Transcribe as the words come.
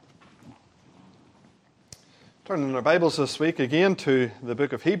Turning our Bibles this week again to the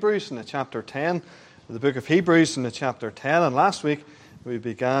book of Hebrews in the chapter 10. The book of Hebrews in the chapter 10. And last week we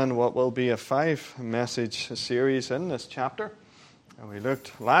began what will be a 5-message series in this chapter. And we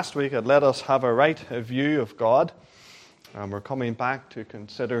looked last week at let us have a right view of God. And we're coming back to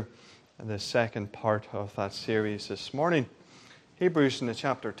consider the second part of that series this morning. Hebrews in the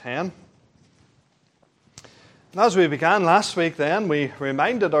chapter 10. And as we began last week then, we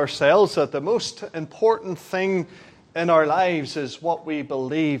reminded ourselves that the most important thing in our lives is what we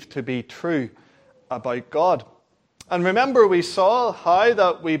believe to be true about God. And remember, we saw how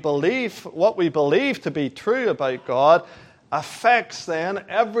that what we believe to be true about God affects then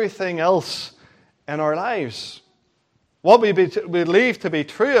everything else in our lives. What we believe to be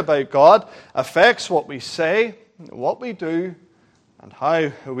true about God affects what we say, what we do, and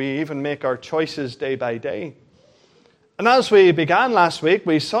how we even make our choices day by day. And as we began last week,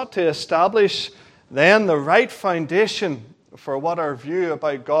 we sought to establish then the right foundation for what our view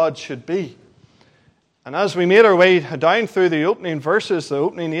about God should be. And as we made our way down through the opening verses,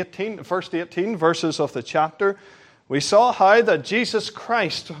 the first 18 verses of the chapter, we saw how that Jesus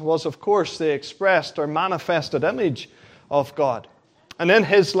Christ was, of course, the expressed or manifested image of God. And in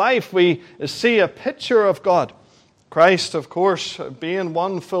His life, we see a picture of God. Christ, of course, being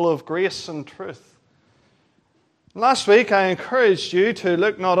one full of grace and truth. Last week, I encouraged you to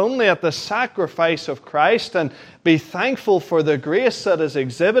look not only at the sacrifice of Christ and be thankful for the grace that is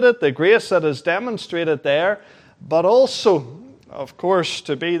exhibited, the grace that is demonstrated there, but also, of course,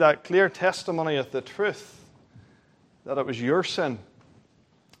 to be that clear testimony of the truth that it was your sin,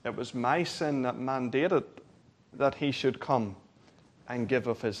 it was my sin that mandated that He should come and give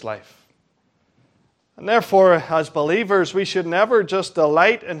of His life. And therefore, as believers, we should never just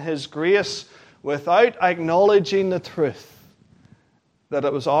delight in His grace without acknowledging the truth that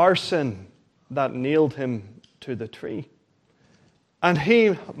it was our sin that nailed Him to the tree. And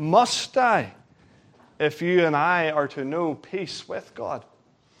He must die if you and I are to know peace with God,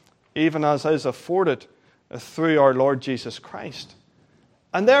 even as is afforded through our Lord Jesus Christ.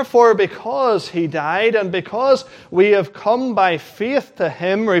 And therefore, because He died and because we have come by faith to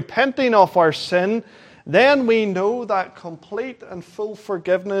Him, repenting of our sin, then we know that complete and full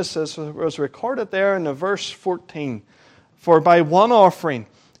forgiveness, as was recorded there in the verse 14. For by one offering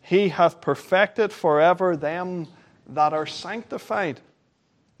He hath perfected forever them that are sanctified.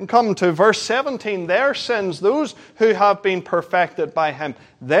 And come to verse 17, their sins, those who have been perfected by Him,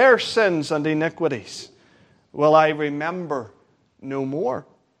 their sins and iniquities will I remember no more.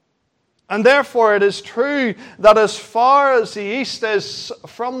 And therefore it is true that as far as the east is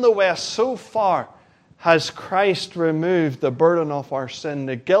from the west, so far has Christ removed the burden of our sin,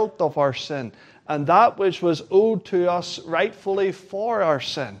 the guilt of our sin, and that which was owed to us rightfully for our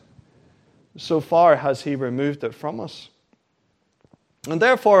sin. So far has He removed it from us. And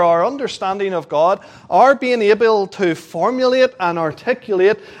therefore our understanding of God, our being able to formulate and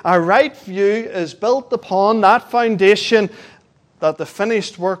articulate a right view is built upon that foundation that the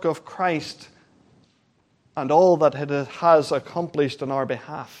finished work of Christ and all that it has accomplished on our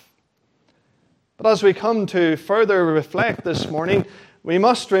behalf. But as we come to further reflect this morning, we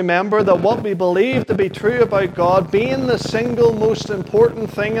must remember that what we believe to be true about God being the single most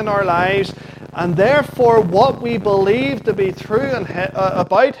important thing in our lives, and therefore what we believe to be true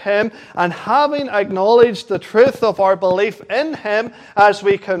about Him, and having acknowledged the truth of our belief in Him as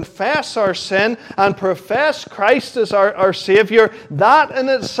we confess our sin and profess Christ as our Savior, that in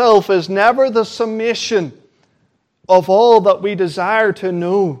itself is never the summation of all that we desire to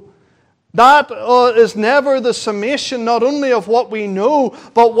know. That is never the summation not only of what we know,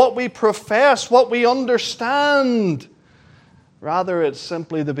 but what we profess, what we understand. Rather, it's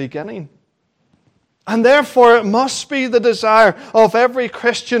simply the beginning. And therefore, it must be the desire of every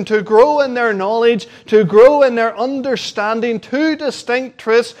Christian to grow in their knowledge, to grow in their understanding. Two distinct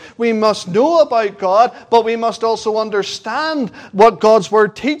truths. We must know about God, but we must also understand what God's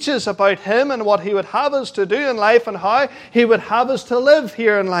Word teaches about Him and what He would have us to do in life and how He would have us to live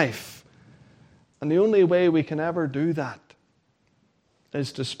here in life. And the only way we can ever do that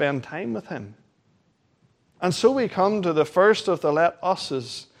is to spend time with Him. And so we come to the first of the let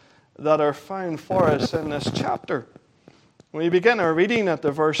us's that are found for us in this chapter. We begin our reading at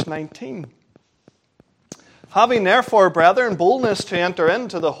the verse 19. Having therefore, brethren, boldness to enter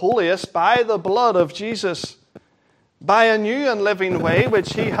into the holiest by the blood of Jesus, by a new and living way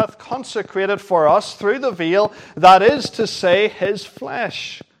which He hath consecrated for us through the veil, that is to say, His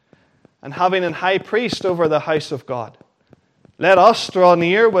flesh, and having an high priest over the house of God. Let us draw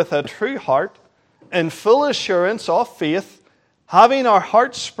near with a true heart, in full assurance of faith, having our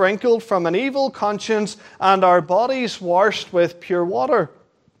hearts sprinkled from an evil conscience and our bodies washed with pure water.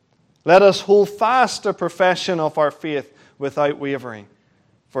 Let us hold fast the profession of our faith without wavering,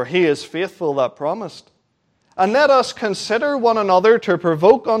 for he is faithful that promised. And let us consider one another to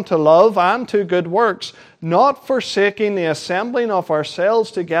provoke unto love and to good works, not forsaking the assembling of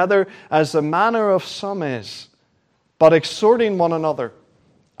ourselves together as the manner of some is, but exhorting one another,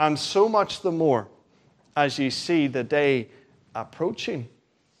 and so much the more as ye see the day approaching.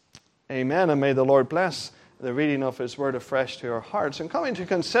 Amen. And may the Lord bless the reading of His Word afresh to our hearts. And coming to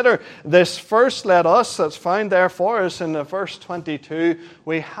consider this first let us that's found there for us in the verse 22,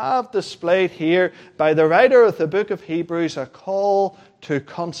 we have displayed here by the writer of the book of Hebrews a call to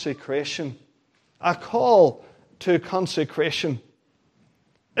consecration. A call to consecration.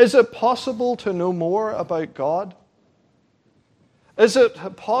 Is it possible to know more about God? Is it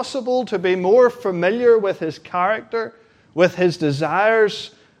possible to be more familiar with His character, with His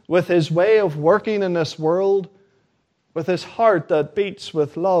desires, with His way of working in this world, with His heart that beats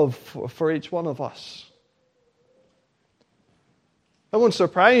with love for each one of us? It won't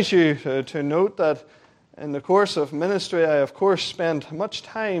surprise you to note that in the course of ministry, I of course spend much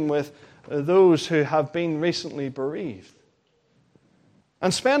time with those who have been recently bereaved.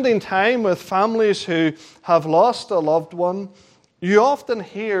 And spending time with families who have lost a loved one, you often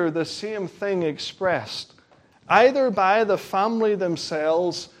hear the same thing expressed, either by the family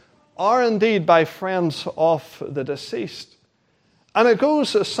themselves or indeed by friends of the deceased. And it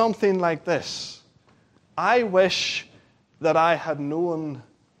goes something like this: I wish that I had known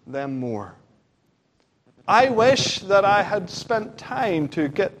them more. I wish that I had spent time to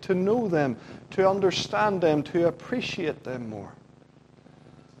get to know them, to understand them, to appreciate them more.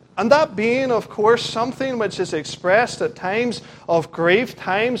 And that being, of course, something which is expressed at times of grief,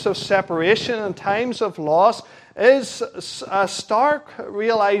 times of separation, and times of loss, is a stark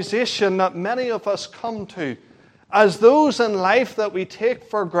realization that many of us come to as those in life that we take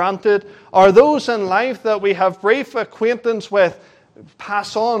for granted, or those in life that we have brief acquaintance with,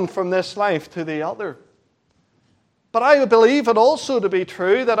 pass on from this life to the other. But I believe it also to be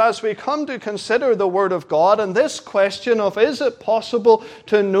true that as we come to consider the Word of God and this question of is it possible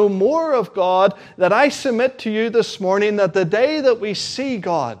to know more of God, that I submit to you this morning that the day that we see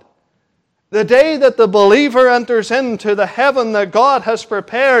God, the day that the believer enters into the heaven that God has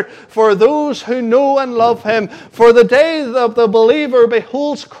prepared for those who know and love Him, for the day that the believer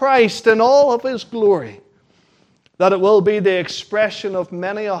beholds Christ in all of His glory, that it will be the expression of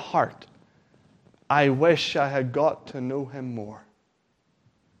many a heart. I wish I had got to know Him more.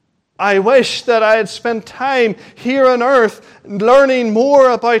 I wish that I had spent time here on earth learning more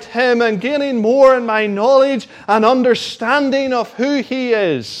about Him and gaining more in my knowledge and understanding of who He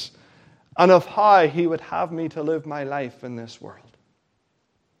is and of how He would have me to live my life in this world.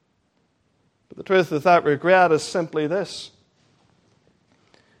 But the truth of that regret is simply this: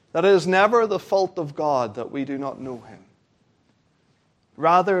 that it is never the fault of God that we do not know Him.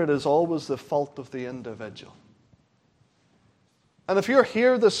 Rather, it is always the fault of the individual. And if you're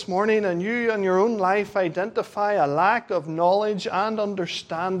here this morning and you in your own life identify a lack of knowledge and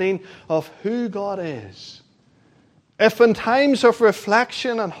understanding of who God is, if in times of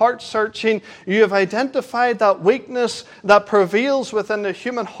reflection and heart searching you have identified that weakness that prevails within the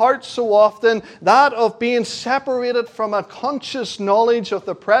human heart so often, that of being separated from a conscious knowledge of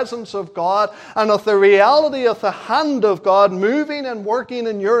the presence of God and of the reality of the hand of God moving and working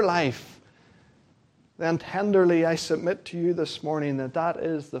in your life, then tenderly I submit to you this morning that that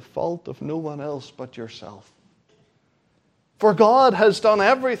is the fault of no one else but yourself. For God has done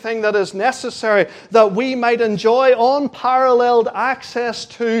everything that is necessary that we might enjoy unparalleled access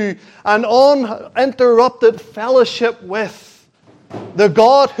to and uninterrupted fellowship with the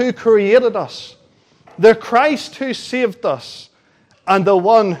God who created us, the Christ who saved us, and the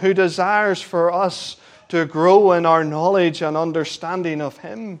one who desires for us to grow in our knowledge and understanding of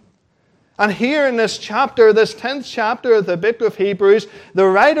Him. And here in this chapter, this 10th chapter of the book of Hebrews, the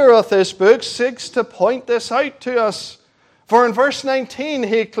writer of this book seeks to point this out to us. For in verse 19,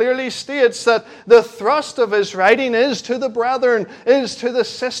 he clearly states that the thrust of his writing is to the brethren, is to the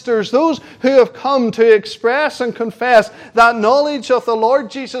sisters, those who have come to express and confess that knowledge of the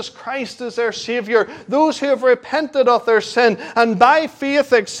Lord Jesus Christ as their Savior, those who have repented of their sin and by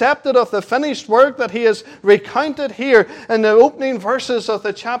faith accepted of the finished work that he has recounted here in the opening verses of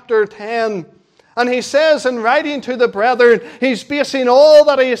the chapter 10. And he says in writing to the brethren, he's basing all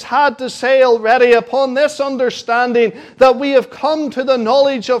that he has had to say already upon this understanding that we have come to the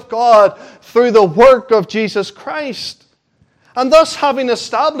knowledge of God through the work of Jesus Christ. And thus, having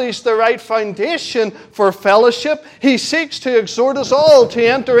established the right foundation for fellowship, he seeks to exhort us all to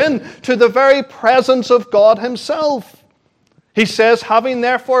enter into the very presence of God himself. He says, having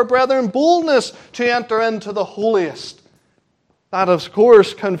therefore, brethren, boldness to enter into the holiest. That, of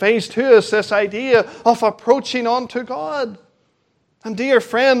course, conveys to us this idea of approaching unto God. And dear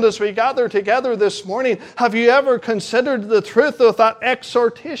friend, as we gather together this morning, have you ever considered the truth of that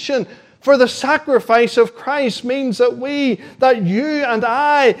exhortation? For the sacrifice of Christ means that you and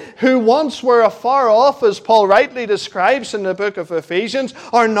I, who once were afar off, as Paul rightly describes in the book of Ephesians,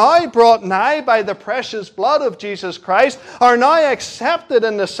 are now brought nigh by the precious blood of Jesus Christ, are now accepted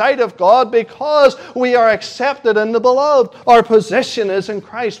in the sight of God because we are accepted in the beloved. Our position is in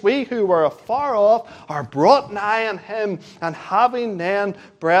Christ. We who were afar off are brought nigh in him, and having then,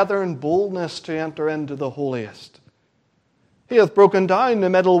 brethren, boldness to enter into the holiest. He hath broken down the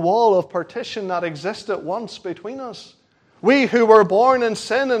middle wall of partition that existed once between us. We who were born in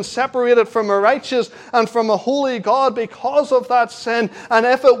sin and separated from a righteous and from a holy God because of that sin, and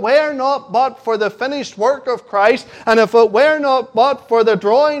if it were not but for the finished work of Christ, and if it were not but for the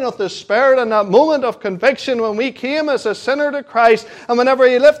drawing of the Spirit in that moment of conviction when we came as a sinner to Christ, and whenever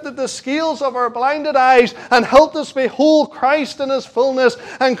he lifted the scales of our blinded eyes and helped us behold Christ in his fullness,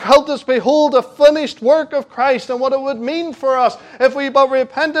 and helped us behold the finished work of Christ and what it would mean for us if we but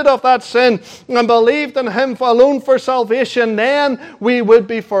repented of that sin and believed in him alone for salvation, then we would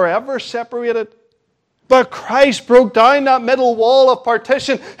be forever separated. But Christ broke down that middle wall of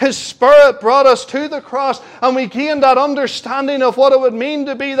partition. His Spirit brought us to the cross, and we gained that understanding of what it would mean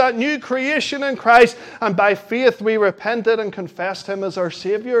to be that new creation in Christ. And by faith we repented and confessed him as our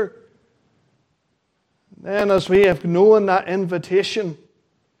Savior. Then, as we have known that invitation,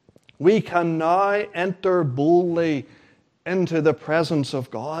 we can now enter boldly into the presence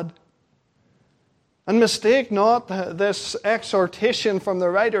of God. And mistake not this exhortation from the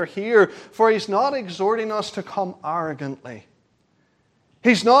writer here, for he's not exhorting us to come arrogantly.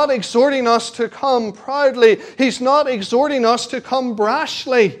 He's not exhorting us to come proudly. He's not exhorting us to come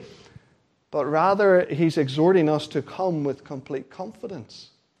brashly. But rather, he's exhorting us to come with complete confidence.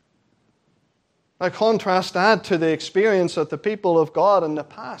 Now, contrast that to the experience of the people of God in the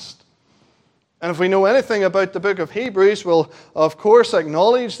past. And if we know anything about the book of Hebrews, we'll of course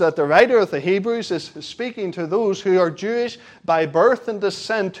acknowledge that the writer of the Hebrews is speaking to those who are Jewish by birth and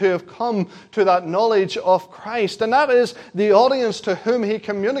descent, who have come to that knowledge of Christ. And that is the audience to whom he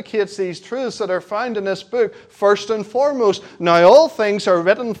communicates these truths that are found in this book first and foremost. Now all things are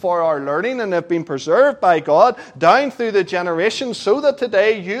written for our learning and have been preserved by God down through the generations, so that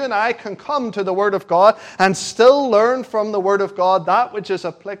today you and I can come to the Word of God and still learn from the Word of God that which is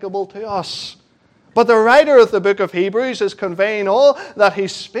applicable to us. But the writer of the book of Hebrews is conveying all that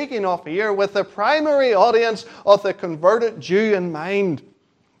he's speaking of here with the primary audience of the converted Jew in mind.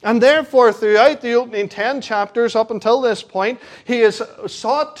 And therefore, throughout the opening 10 chapters up until this point, he has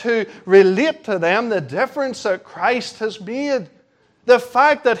sought to relate to them the difference that Christ has made. The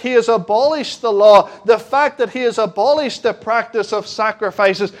fact that he has abolished the law, the fact that he has abolished the practice of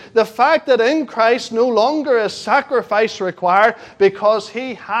sacrifices, the fact that in Christ no longer is sacrifice required, because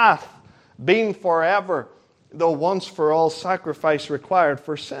he hath been forever the once-for-all sacrifice required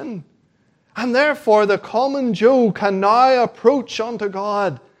for sin. And therefore the common Joe can now approach unto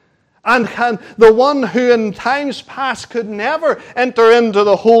God, and can the one who in times past could never enter into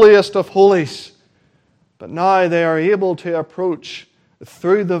the holiest of holies, but now they are able to approach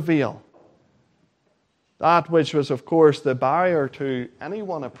through the veil, that which was of course the barrier to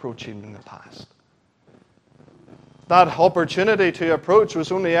anyone approaching in the past. That opportunity to approach was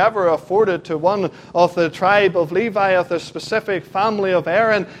only ever afforded to one of the tribe of Levi, of the specific family of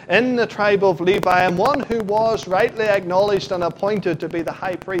Aaron in the tribe of Levi, and one who was rightly acknowledged and appointed to be the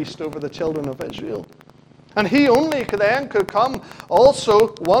high priest over the children of Israel. And he only then could come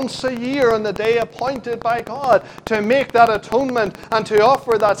also once a year on the day appointed by God to make that atonement and to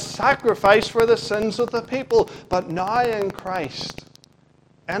offer that sacrifice for the sins of the people. But now in Christ,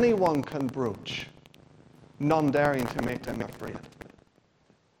 anyone can broach, none daring to make them afraid.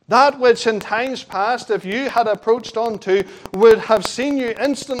 That which in times past, if you had approached unto, would have seen you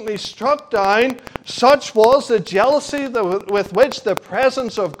instantly struck down, such was the jealousy with which the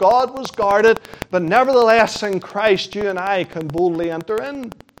presence of God was guarded. But nevertheless, in Christ, you and I can boldly enter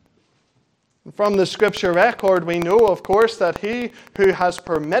in. From the Scripture record, we know, of course, that he who has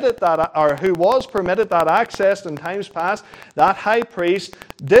permitted that, or who was permitted that access in times past, that high priest,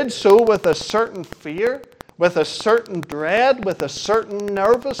 did so with a certain fear, with a certain dread, with a certain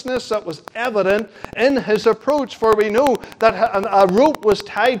nervousness that was evident in his approach. For we know that a rope was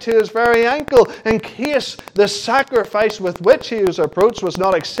tied to his very ankle in case the sacrifice with which he was approached was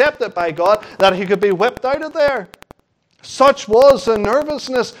not accepted by God, that he could be whipped out of there. Such was the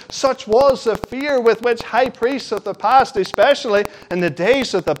nervousness, such was the fear with which high priests of the past, especially in the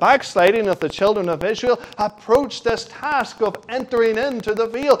days of the backsliding of the children of Israel, approached this task of entering into the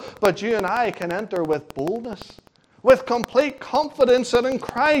veil. But you and I can enter with boldness, with complete confidence that in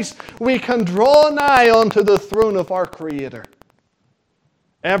Christ we can draw nigh unto the throne of our Creator.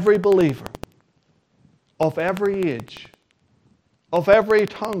 Every believer, of every age, of every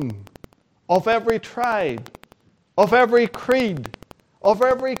tongue, of every tribe, of every creed, of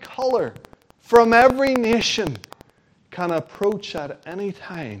every color, from every nation, can approach at any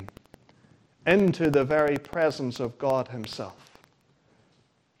time into the very presence of God Himself.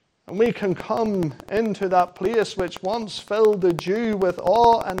 And we can come into that place which once filled the Jew with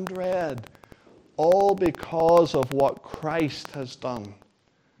awe and dread, all because of what Christ has done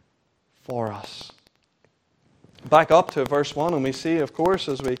for us. Back up to verse 1, and we see, of course,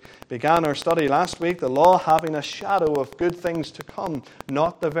 as we began our study last week, the law having a shadow of good things to come,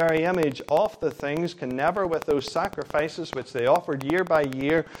 not the very image of the things, can never, with those sacrifices which they offered year by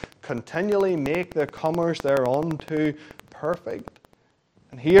year, continually make the comers thereunto perfect.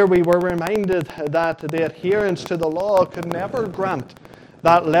 And here we were reminded that the adherence to the law could never grant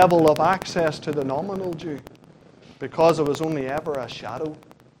that level of access to the nominal Jew, because it was only ever a shadow.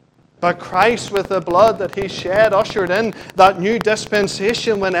 But Christ, with the blood that He shed, ushered in that new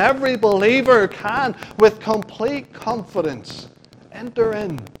dispensation when every believer can, with complete confidence, enter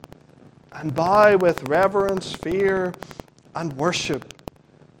in and bow with reverence, fear, and worship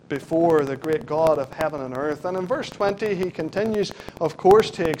before the great God of heaven and earth. And in verse 20, he continues, of course,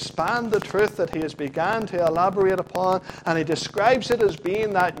 to expand the truth that he has begun to elaborate upon, and he describes it as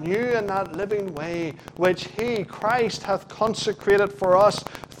being that new and that living way which he, Christ, hath consecrated for us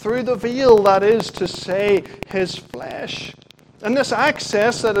through the veil, that is to say, his flesh. And this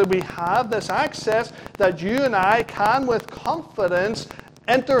access that we have, this access that you and I can with confidence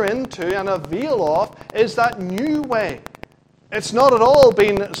enter into and avail of, is that new way. It's not at all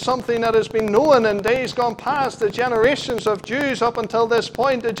been something that has been known in days gone past. The generations of Jews up until this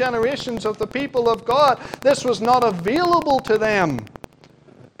point, the generations of the people of God, this was not available to them.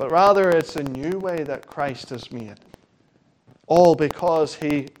 But rather it's a new way that Christ has made. All because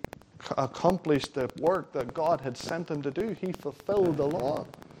he accomplished the work that God had sent him to do. He fulfilled the law.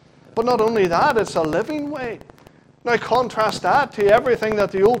 But not only that, it's a living way. Now contrast that to everything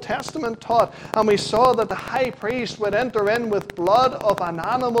that the Old Testament taught, and we saw that the high priest would enter in with blood of an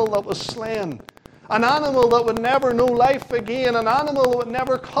animal that was slain, an animal that would never know life again, an animal that would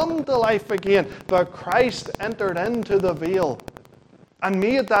never come to life again. But Christ entered into the veil and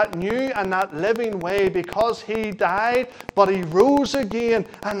made that new and that living way, because he died, but he rose again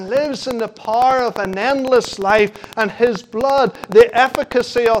and lives in the power of an endless life. And his blood, the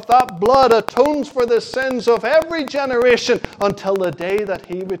efficacy of that blood, atones for the sins of every generation until the day that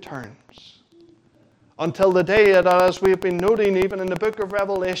he returns. Until the day that, as we've been noting even in the book of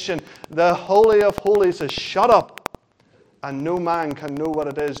Revelation, the Holy of Holies is shut up, and no man can know what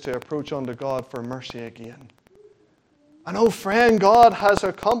it is to approach unto God for mercy again. And oh friend, God has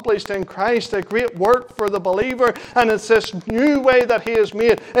accomplished in Christ a great work for the believer, and it's this new way that he has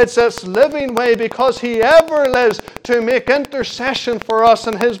made. It's this living way, because he ever lives to make intercession for us,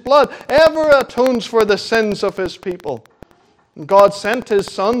 and his blood ever atones for the sins of his people. And God sent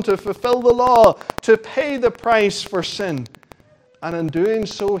his Son to fulfill the law, to pay the price for sin. And in doing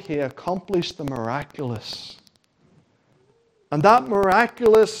so, he accomplished the miraculous. And that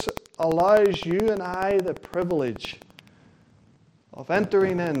miraculous allows you and I the privilege of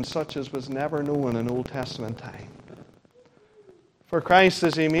entering in such as was never known in Old Testament time. For Christ,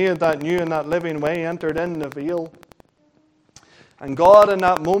 as he made that new and that living way, entered in the veil. And God, in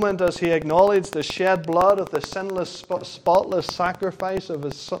that moment, as he acknowledged the shed blood of the sinless, spotless sacrifice of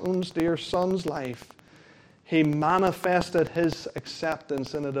his Son's, dear Son's life, he manifested his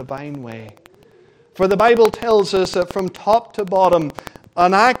acceptance in a divine way. For the Bible tells us that from top to bottom,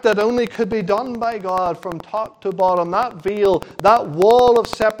 an act that only could be done by God from top to bottom, that veil, that wall of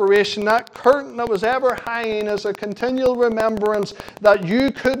separation, that curtain that was ever hanging as a continual remembrance that you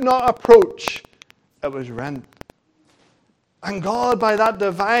could not approach, it was rent. And God, by that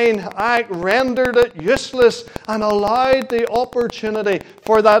divine act, rendered it useless and allowed the opportunity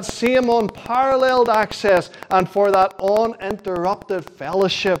for that same unparalleled access and for that uninterrupted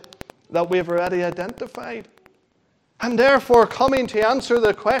fellowship that we've already identified. And therefore, coming to answer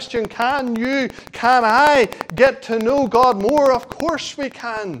the question, can I get to know God more? Of course we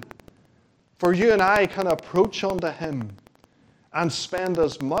can. For you and I can approach unto Him and spend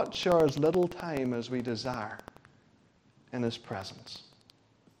as much or as little time as we desire in His presence.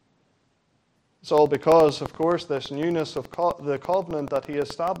 It's all because, of course, this newness of the covenant that He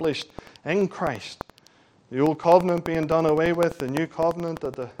established in Christ. The old covenant being done away with, the new covenant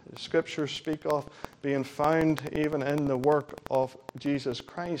that the Scriptures speak of being found even in the work of Jesus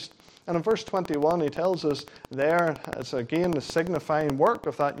Christ. And in verse 21, he tells us there, it's again the signifying work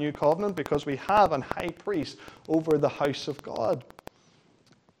of that new covenant, because we have an high priest over the house of God.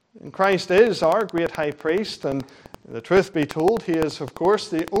 And Christ is our great high priest, and the truth be told, He is, of course,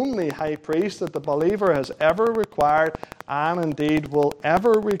 the only high priest that the believer has ever required and indeed will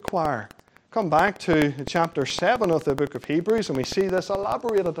ever require. Come back to chapter 7 of the book of Hebrews, and we see this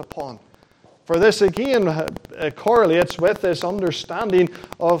elaborated upon. For this again correlates with this understanding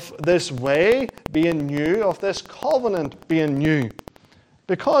of this way being new, of this covenant being new.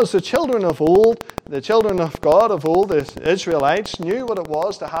 Because the children of old, the children of God of old, the Israelites, knew what it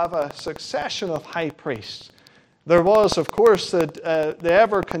was to have a succession of high priests. There was, of course, the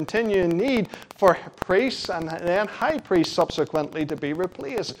ever-continuing need for priests and then high priests subsequently to be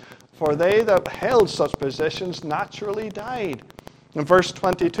replaced. For they that held such positions naturally died. In verse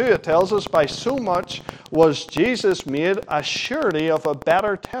 22 it tells us, by so much was Jesus made a surety of a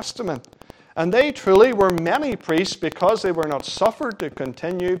better testament. And they truly were many priests, because they were not suffered to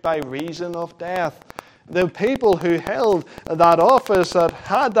continue by reason of death. The people who held that office, that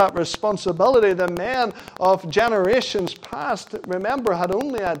had that responsibility, the men of generations past, remember, had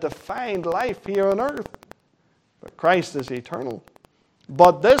only a defined life here on earth. But Christ is eternal.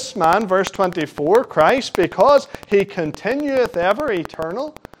 But this man, verse 24, Christ, because He continueth ever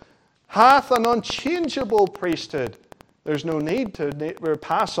eternal, hath an unchangeable priesthood. There's no need to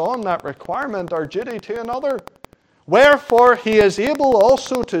pass on that requirement or duty to another. Wherefore He is able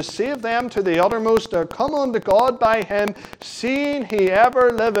also to save them to the uttermost that come unto God by Him, seeing He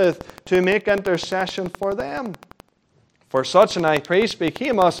ever liveth to make intercession for them. For such an high priest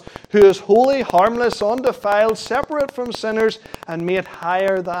became us, who is holy, harmless, undefiled, separate from sinners, and made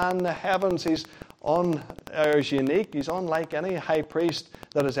higher than the heavens. He's unique. He's unlike any high priest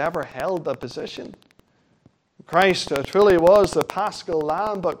that has ever held the position. Christ truly was the Paschal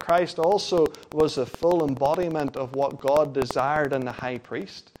Lamb, but Christ also was the full embodiment of what God desired in the high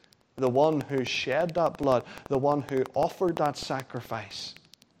priest. The one who shed that blood, the one who offered that sacrifice.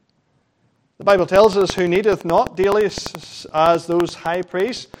 The Bible tells us, who needeth not daily as those high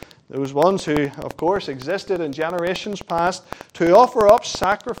priests, those ones who, of course, existed in generations past, to offer up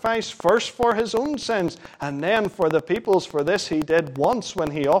sacrifice first for His own sins, and then for the people's. For this He did once when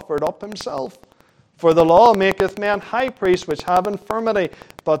He offered up Himself. For the law maketh men high priests which have infirmity,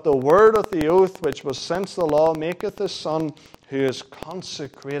 but the word of the oath which was since the law maketh the Son, who is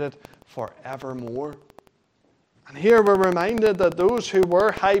consecrated for evermore. And here we're reminded that those who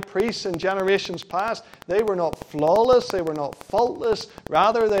were high priests in generations past, they were not flawless, they were not faultless.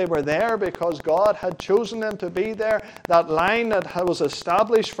 Rather, they were there because God had chosen them to be there. That line that was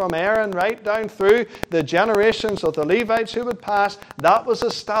established from Aaron right down through the generations of the Levites who would pass, that was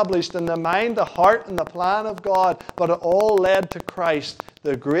established in the mind, the heart, and the plan of God. But it all led to Christ,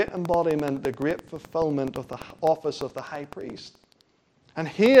 the great embodiment, the great fulfillment of the office of the high priest. And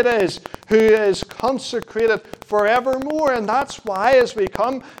He it is who is consecrated forevermore. And that's why, as we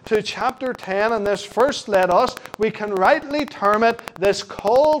come to chapter 10 and this first let us, we can rightly term it this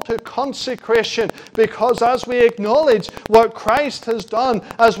call to consecration. Because as we acknowledge what Christ has done,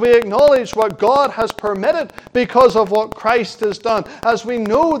 as we acknowledge what God has permitted because of what Christ has done, as we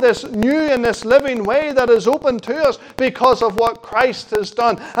know this new and this living way that is open to us because of what Christ has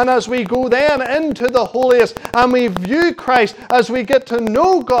done, and as we go then into the holiest and we view Christ, as we get to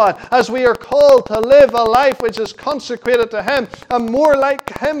know God, as we are called to live a life which is consecrated to Him and more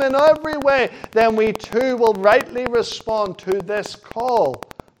like Him in every way, then we too will rightly respond to this call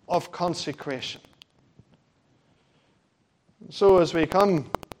of consecration. So as we come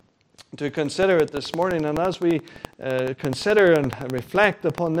to consider it this morning, and as we consider and reflect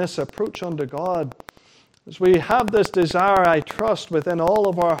upon this approach unto God, as we have this desire, I trust, within all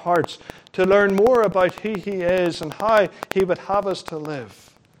of our hearts to learn more about who He is and how He would have us to live,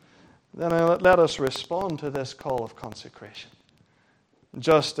 then let us respond to this call of consecration,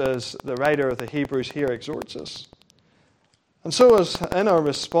 just as the writer of the Hebrews here exhorts us. And so as in our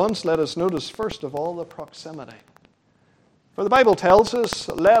response, let us notice first of all the proximity. For the Bible tells us,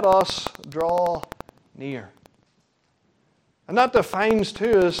 let us draw near. And that defines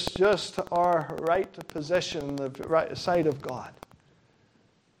to us just our right position, the right side of God.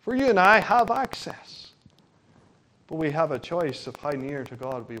 For you and I have access, but we have a choice of how near to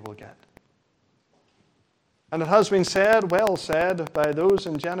God we will get. And it has been said, well said, by those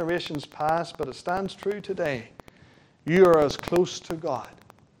in generations past, but it stands true today. You are as close to God.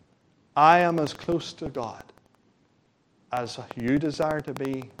 I am as close to God as you desire to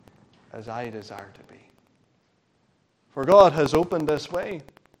be, as I desire to be. For God has opened this way.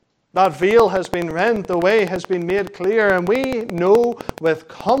 That veil has been rent, the way has been made clear, and we know with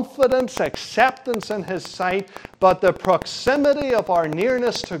confidence, acceptance in His sight, but the proximity of our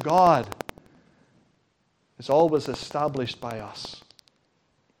nearness to God is always established by us.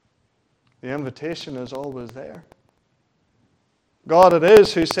 The invitation is always there. God it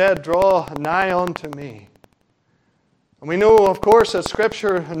is who said, "Draw nigh unto me." And we know, of course, that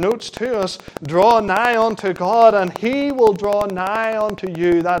Scripture notes to us, draw nigh unto God, and He will draw nigh unto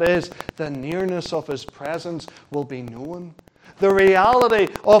you. That is, the nearness of His presence will be known. The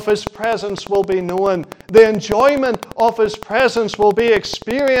reality of His presence will be known. The enjoyment of His presence will be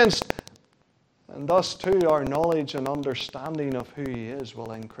experienced. And thus, too, our knowledge and understanding of who He is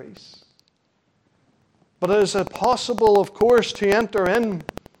will increase. But is it possible, of course, to enter in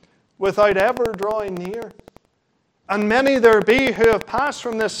without ever drawing near? And many there be who have passed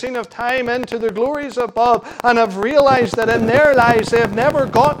from this scene of time into the glories above and have realized that in their lives they have never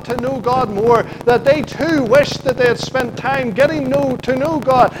got to know God more, that they too wish that they had spent time getting to know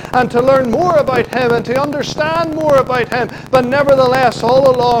God and to learn more about Him and to understand more about Him. But nevertheless,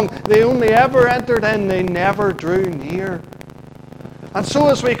 all along, they only ever entered in, they never drew near. And so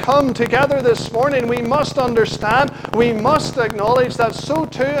as we come together this morning, we must understand, we must acknowledge that so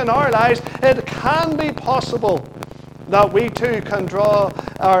too in our lives, it can be possible that we too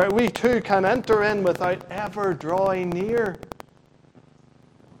can enter in without ever drawing near.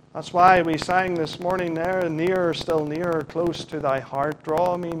 That's why we sang this morning there, nearer, still nearer, close to thy heart.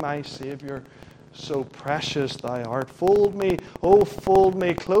 Draw me, my Saviour, so precious thou art. Fold me, oh fold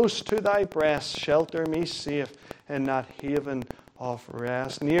me close to thy breast. Shelter me safe in that haven of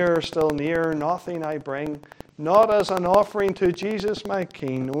rest. Nearer, still nearer, nothing I bring, not as an offering to Jesus my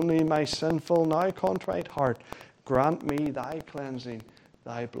King, only my sinful, now contrite heart. Grant me thy cleansing,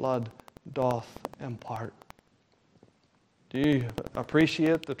 thy blood doth impart. Do you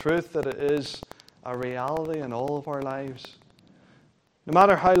appreciate the truth that it is a reality in all of our lives? No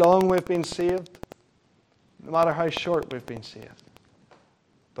matter how long we've been saved, no matter how short we've been saved,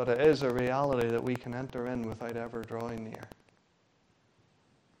 but it is a reality that we can enter in without ever drawing near.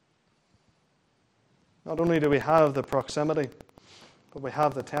 Not only do we have the proximity, but we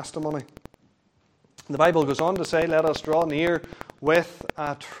have the testimony. The Bible goes on to say, let us draw near with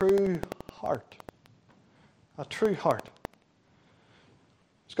a true heart. A true heart.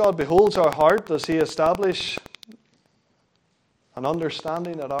 As God beholds our heart, does He establish an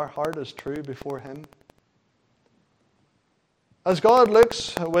understanding that our heart is true before Him? As God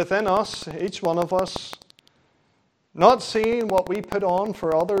looks within us, each one of us, not seeing what we put on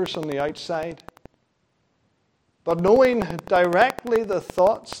for others on the outside, but knowing directly the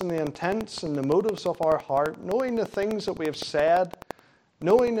thoughts and the intents and the motives of our heart, knowing the things that we have said,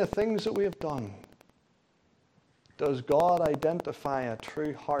 knowing the things that we have done, does God identify a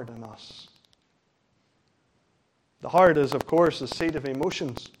true heart in us? The heart is, of course, the seat of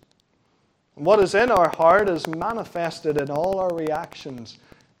emotions. And what is in our heart is manifested in all our reactions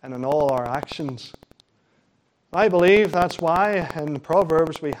and in all our actions. I believe that's why in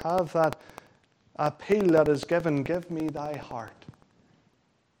Proverbs we have that appeal that is given, give me thy heart.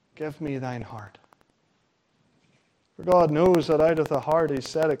 Give me thine heart. For God knows that out of the heart, He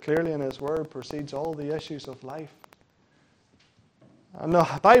said it clearly in His Word, proceeds all the issues of life. And the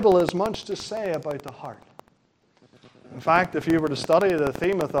Bible has much to say about the heart. In fact, if you were to study the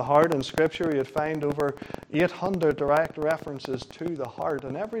theme of the heart in Scripture, you'd find over 800 direct references to the heart,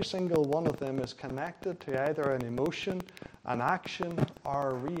 and every single one of them is connected to either an emotion, an action,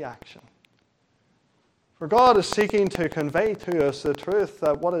 or a reaction. For God is seeking to convey to us the truth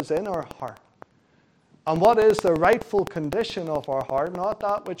that what is in our heart and what is the rightful condition of our heart, not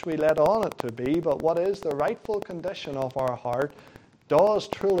that which we let on it to be, but what is the rightful condition of our heart, does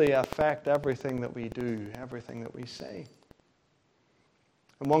truly affect everything that we do, everything that we say.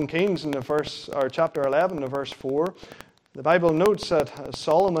 In 1 Kings, in chapter 11, verse 4, the Bible notes that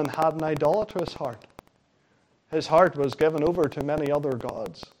Solomon had an idolatrous heart. His heart was given over to many other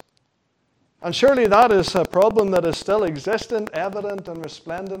gods. And surely that is a problem that is still existent, evident, and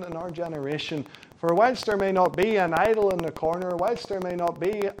resplendent in our generation. For whilst there may not be an idol in the corner, whilst there may not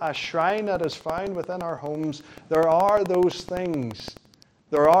be a shrine that is found within our homes, there are those things,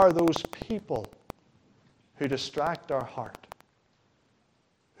 there are those people who distract our heart,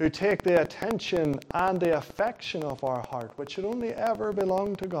 who take the attention and the affection of our heart, which should only ever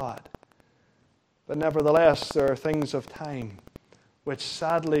belong to God. But nevertheless, there are things of time which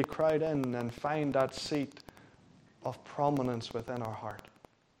sadly crowd in and find that seat of prominence within our heart.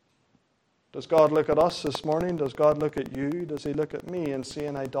 Does God look at us this morning? Does God look at you? Does He look at me and see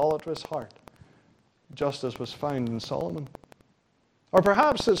an idolatrous heart, just as was found in Solomon? Or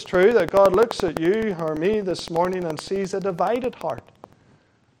perhaps it's true that God looks at you or me this morning and sees a divided heart,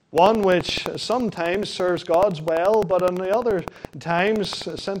 one which sometimes serves God's well, but on the other times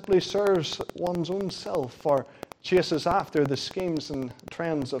simply serves one's own self or chases after the schemes and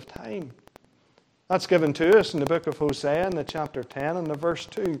trends of time. That's given to us in the book of Hosea in the chapter 10 and the verse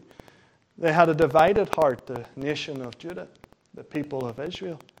 2. They had a divided heart, the nation of Judah, the people of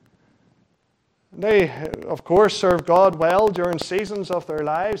Israel. They, of course, served God well during seasons of their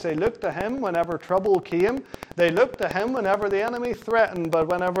lives. They looked to Him whenever trouble came. They looked to Him whenever the enemy threatened, but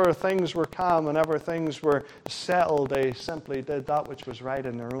whenever things were calm, whenever things were settled, they simply did that which was right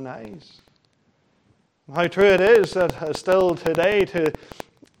in their own eyes. How true it is that still today, to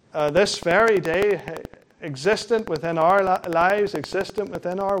this very day, existent within our lives, existent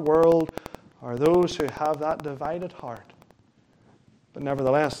within our world, are those who have that divided heart. But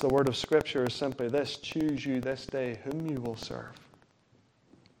nevertheless, the word of Scripture is simply this: choose you this day whom you will serve.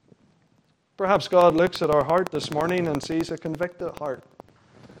 Perhaps God looks at our heart this morning and sees a convicted heart,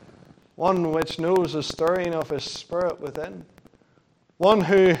 one which knows the stirring of His Spirit within, one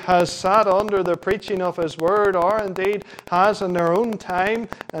who has sat under the preaching of His Word, or indeed has in their own time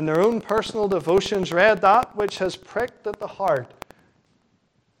and their own personal devotions read that which has pricked at the heart.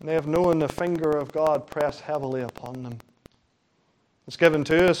 And they have known the finger of God press heavily upon them. It's given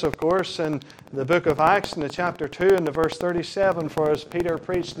to us, of course, in the book of Acts, in the chapter 2, and the verse 37, for as Peter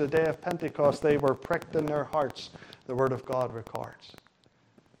preached the day of Pentecost, they were pricked in their hearts, the Word of God records.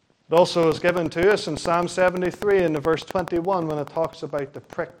 It also is given to us in Psalm 73, in the verse 21, when it talks about the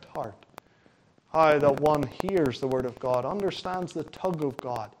pricked heart. How that one hears the Word of God, understands the tug of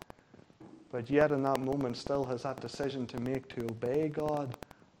God, but yet in that moment still has that decision to make to obey God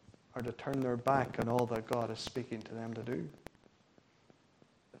or to turn their back on all that God is speaking to them to do.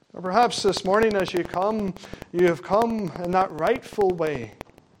 Or perhaps this morning as you have come in that rightful way.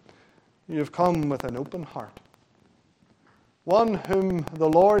 You have come with an open heart. One whom the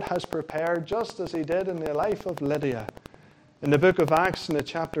Lord has prepared, just as He did in the life of Lydia. In the book of Acts, in the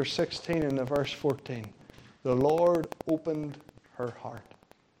chapter 16, in the verse 14, the Lord opened her heart.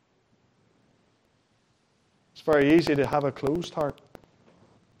 It's very easy to have a closed heart,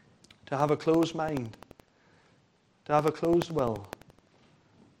 to have a closed mind, to have a closed will.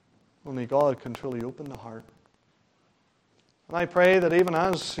 Only God can truly open the heart. And I pray that even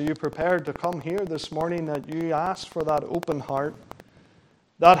as you prepared to come here this morning, that you ask for that open heart,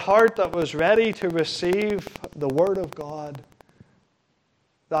 that heart that was ready to receive the Word of God,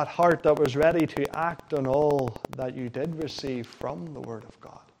 that heart that was ready to act on all that you did receive from the Word of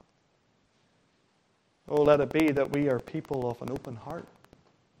God. Oh, let it be that we are people of an open heart.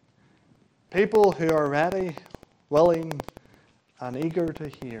 People who are ready, willing, and eager to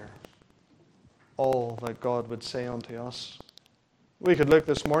hear all that God would say unto us. We could look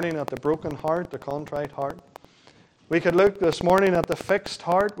this morning at the broken heart, the contrite heart. We could look this morning at the fixed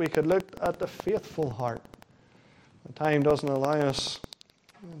heart. We could look at the faithful heart. The time doesn't allow us.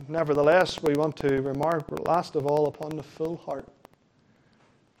 Nevertheless, we want to remark last of all upon the full heart.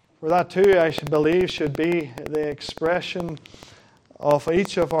 For that too, I believe, should be the expression of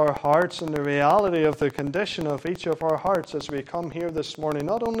each of our hearts and the reality of the condition of each of our hearts as we come here this morning.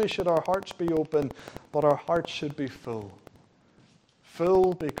 Not only should our hearts be open, but our hearts should be full.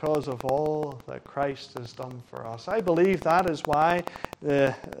 Full because of all that Christ has done for us. I believe that is why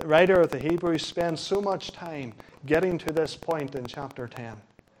the writer of the Hebrews spends so much time getting to this point in chapter 10.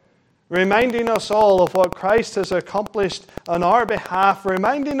 Reminding us all of what Christ has accomplished on our behalf,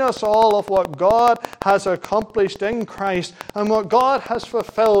 reminding us all of what God has accomplished in Christ and what God has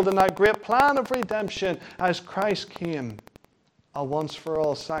fulfilled in that great plan of redemption as Christ came, a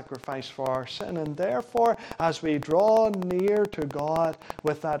once-for-all sacrifice for our sin. And therefore, as we draw near to God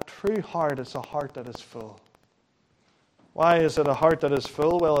with that true heart, it's a heart that is full. Why is it a heart that is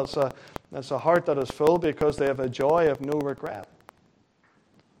full? Well, it's a heart that is full because they have a joy of no regret.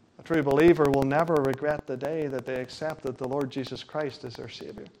 A true believer will never regret the day that they accepted the Lord Jesus Christ as their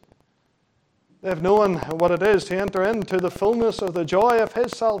Savior. They've known what it is to enter into the fullness of the joy of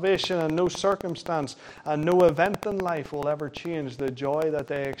His salvation, and no circumstance and no event in life will ever change the joy that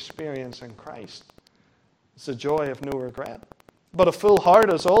they experience in Christ. It's the joy of no regret. But a full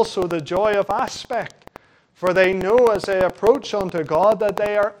heart is also the joy of aspect. For they know as they approach unto God that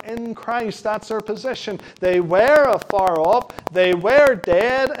they are in Christ. That's their position. They were afar off. They were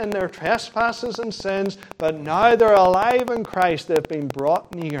dead in their trespasses and sins. But now they're alive in Christ. They've been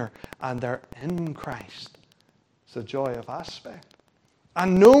brought near. And they're in Christ. It's the joy of aspect.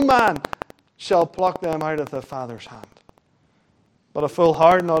 And no man shall pluck them out of the Father's hand. But a full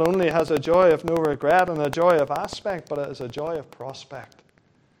heart not only has a joy of no regret and a joy of aspect, but it is a joy of prospect.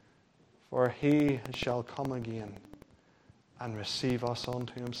 For He shall come again and receive us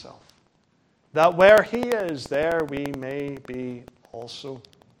unto Himself, that where He is, there we may be also.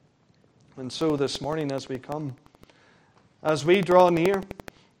 And so this morning as we come, as we draw near,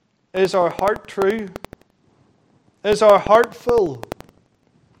 is our heart true? Is our heart full?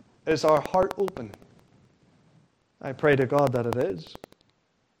 Is our heart open? I pray to God that it is.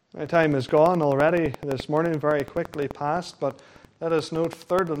 My time is gone already this morning, very quickly past, but let us note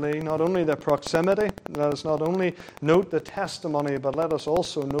thirdly, not only the proximity, let us not only note the testimony, but let us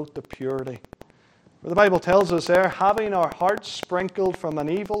also note the purity. For the Bible tells us there, having our hearts sprinkled from an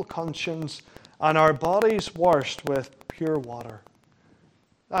evil conscience and our bodies washed with pure water.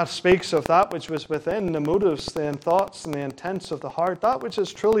 That speaks of that which was within, the motives, the thoughts, and the intents of the heart, that which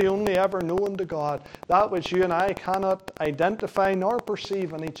is truly only ever known to God, that which you and I cannot identify nor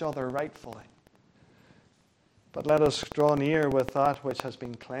perceive in each other rightfully. But let us draw near with that which has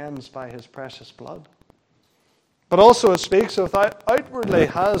been cleansed by His precious blood. But also it speaks of that outwardly,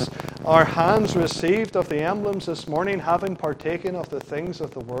 has our hands received of the emblems this morning, having partaken of the things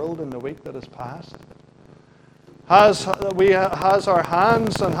of the world in the week that is past? Has our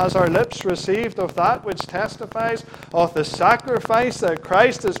hands and has our lips received of that which testifies of the sacrifice that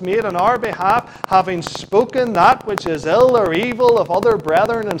Christ has made on our behalf, having spoken that which is ill or evil of other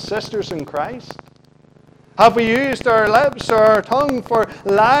brethren and sisters in Christ? Have we used our lips or our tongue for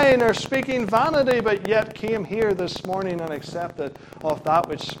lying or speaking vanity, but yet came here this morning and accepted of that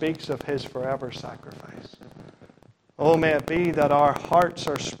which speaks of His forever sacrifice? Oh, may it be that our hearts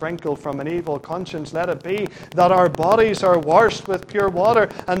are sprinkled from an evil conscience. Let it be that our bodies are washed with pure water,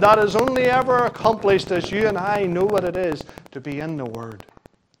 and that is only ever accomplished as you and I know what it is to be in the Word,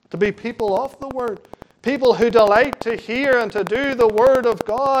 to be people of the Word. People who delight to hear and to do the Word of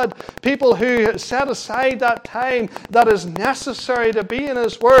God. People who set aside that time that is necessary to be in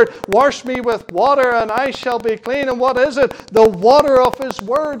His Word. Wash me with water and I shall be clean. And what is it? The water of His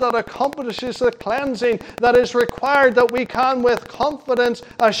Word that accomplishes the cleansing that is required, that we can with confidence,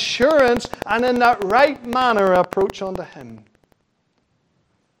 assurance, and in that right manner approach unto Him.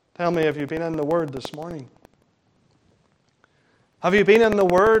 Tell me, have you been in the Word this morning? Have you been in the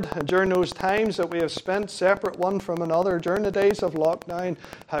Word during those times that we have spent separate one from another during the days of lockdown?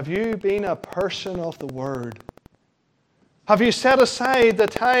 Have you been a person of the Word? Have you set aside the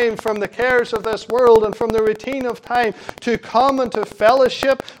time from the cares of this world and from the routine of time to come and to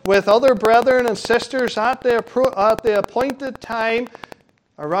fellowship with other brethren and sisters at the appointed time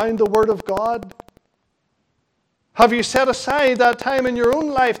around the Word of God? Have you set aside that time in your own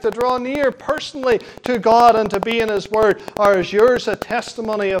life to draw near personally to God and to be in His Word? Or is yours a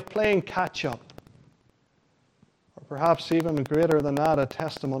testimony of playing catch-up? Or perhaps even greater than that, a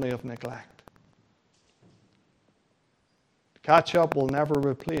testimony of neglect? Catch-up will never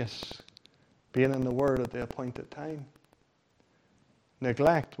replace being in the Word at the appointed time.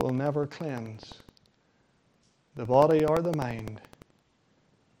 Neglect will never cleanse the body or the mind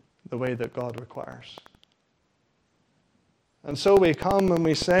the way that God requires. And so we come and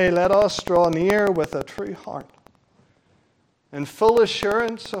we say, let us draw near with a true heart, in full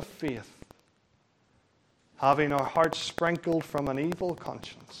assurance of faith, having our hearts sprinkled from an evil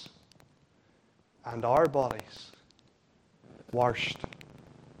conscience, and our bodies washed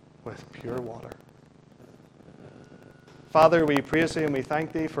with pure water. Father, we praise Thee and we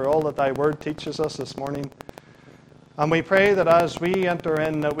thank Thee for all that Thy Word teaches us this morning. And we pray that as we enter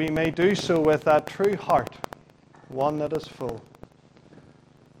in, that we may do so with that true heart, one that is full,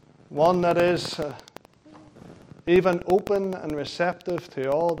 one that is even open and receptive to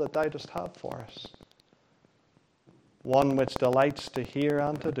all that Thou dost have for us, one which delights to hear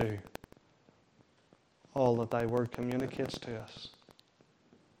and to do all that Thy Word communicates to us.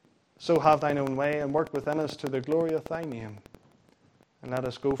 So have Thine own way and work within us to the glory of Thy name, and let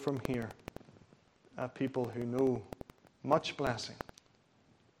us go from here a people who know much blessing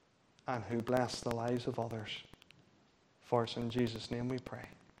and who bless the lives of others. For it's in Jesus' name we pray.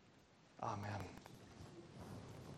 Amen.